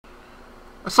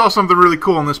I saw something really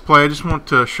cool on this play. I just want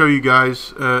to show you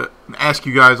guys, ask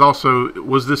you guys also,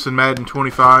 was this in Madden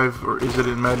 25 or is it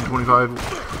in Madden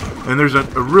 25? And there's a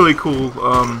really cool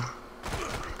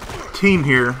team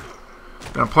here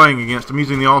that I'm playing against. I'm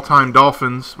using the Alltime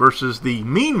Dolphins versus the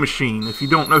Mean Machine. If you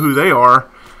don't know who they are,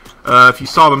 if you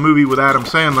saw the movie with Adam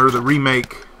Sandler, the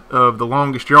remake of The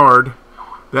Longest Yard,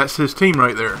 that's his team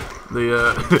right there.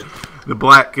 The the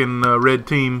black and red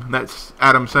team, that's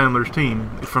Adam Sandler's team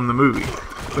from the movie.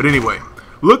 But anyway,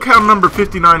 look how number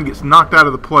 59 gets knocked out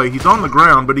of the play. He's on the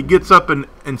ground, but he gets up and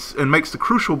makes the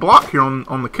crucial block here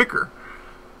on the kicker.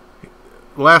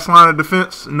 Last line of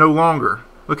defense, no longer.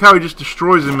 Look how he just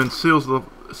destroys him and seals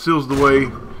the way,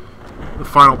 the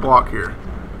final block here.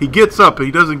 He gets up.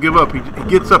 He doesn't give up. He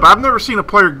gets up. I've never seen a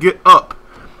player get up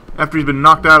after he's been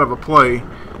knocked out of a play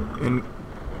and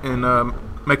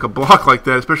make a block like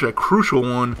that, especially a crucial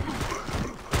one.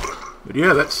 But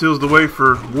yeah, that seals the way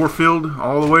for Warfield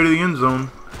all the way to the end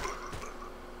zone.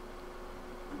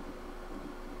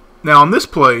 Now on this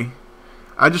play,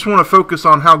 I just want to focus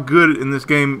on how good in this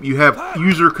game you have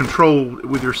user control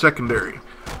with your secondary.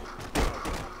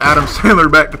 Adam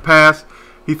Sandler back to pass.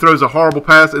 He throws a horrible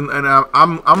pass, and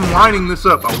I'm lining this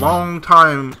up a long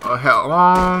time.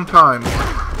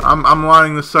 I'm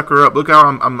lining this sucker up. Look how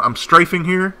I'm strafing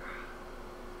here.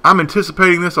 I'm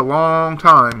anticipating this a long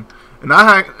time, and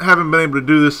I haven't been able to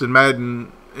do this in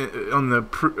Madden on the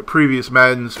previous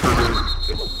Maddens for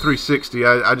the 360.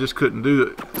 I just couldn't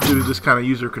do this kind of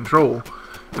user control,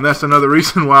 and that's another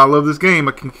reason why I love this game.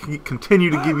 I can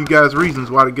continue to give you guys reasons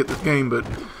why to get this game, but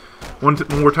one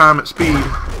more time at speed,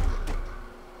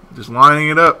 just lining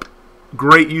it up.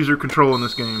 Great user control in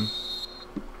this game.